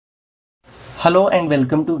Hello and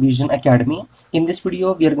welcome to Vision Academy. In this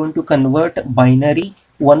video, we are going to convert binary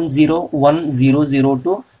 10100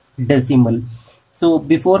 to decimal. So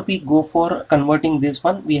before we go for converting this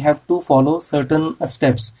one, we have to follow certain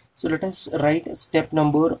steps. So let us write step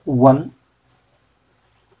number 1.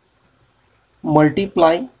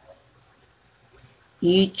 Multiply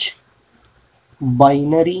each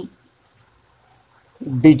binary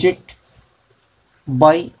digit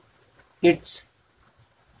by its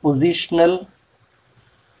positional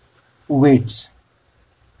weights.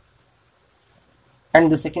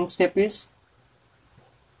 And the second step is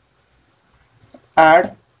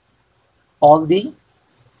add all the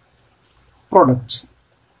products.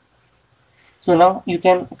 So now you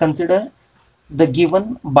can consider the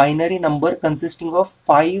given binary number consisting of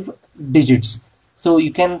 5 digits. So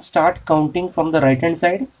you can start counting from the right hand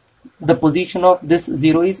side. The position of this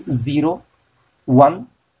 0 is 0, 1,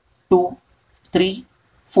 2, 3,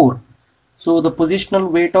 4. So the positional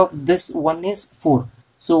weight of this one is 4.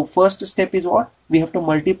 So first step is what? We have to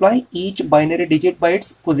multiply each binary digit by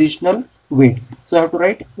its positional weight. So I have to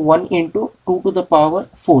write 1 into 2 to the power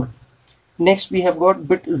 4. Next we have got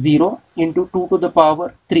bit 0 into 2 to the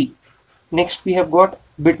power 3. Next we have got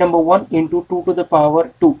bit number 1 into 2 to the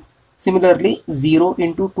power 2. Similarly 0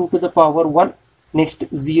 into 2 to the power 1. Next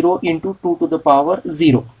 0 into 2 to the power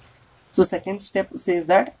 0. So second step says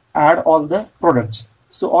that add all the products.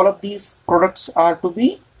 So all of these products are to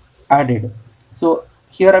be added. So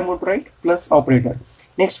here I'm going to write plus operator.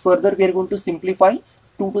 Next further we are going to simplify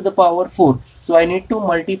 2 to the power 4. So I need to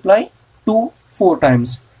multiply 2 4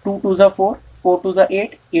 times. 2 2s are 4, 4 2s are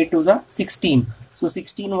 8, 8 2s are 16. So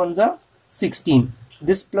 16 ones are 16.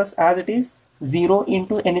 This plus as it is 0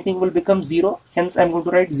 into anything will become 0. Hence I'm going to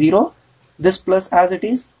write 0. This plus as it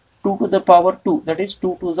is 2 to the power 2, that is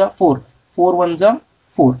 2 2s are 4, 4 1s are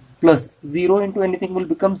 4, plus 0 into anything will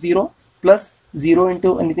become 0, plus 0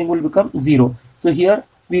 into anything will become 0. So here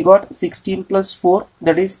we got 16 plus 4,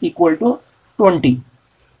 that is equal to 20.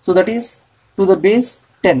 So that is to the base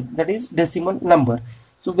 10, that is decimal number.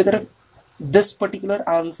 So whether this particular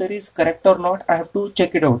answer is correct or not, I have to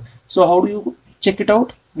check it out. So how do you check it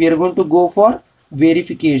out? We are going to go for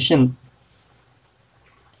verification.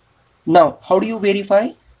 Now how do you verify?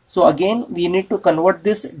 So again we need to convert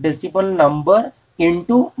this decimal number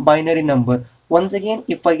into binary number. Once again,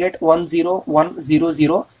 if I get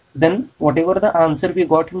 10100, then whatever the answer we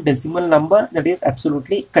got in decimal number, that is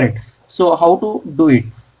absolutely correct. So how to do it?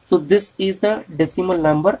 So this is the decimal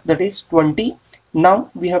number, that is 20.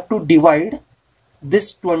 Now we have to divide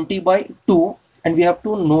this 20 by 2 and we have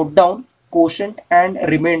to note down quotient and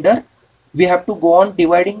remainder. We have to go on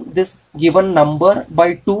dividing this given number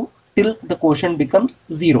by 2 till the quotient becomes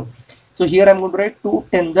 0. So here I'm going to write 2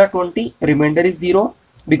 10s are 20, remainder is 0,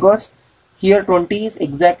 because here 20 is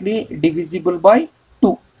exactly divisible by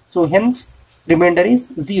 2. So hence remainder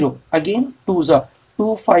is 0. Again 2s are 2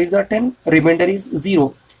 5s are 10, remainder is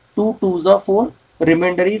 0. 2 2s are 4,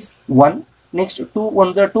 remainder is 1. Next 2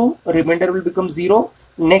 1s are 2, remainder will become 0.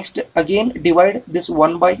 Next again divide this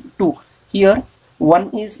 1 by 2. Here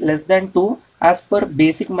 1 is less than 2 as per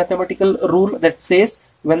basic mathematical rule that says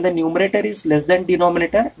when the numerator is less than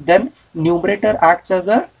denominator, then numerator acts as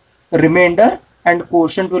a remainder and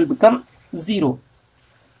quotient will become 0.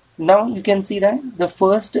 Now you can see that the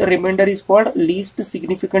first remainder is called least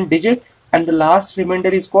significant digit and the last remainder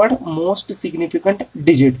is called most significant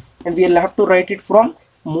digit, and we will have to write it from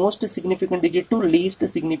most significant digit to least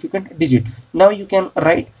significant digit. Now you can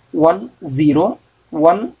write 1 0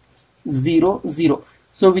 1 0 0,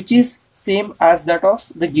 so which is same as that of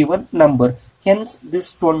the given number. Hence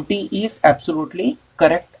this 20 is absolutely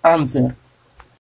correct answer.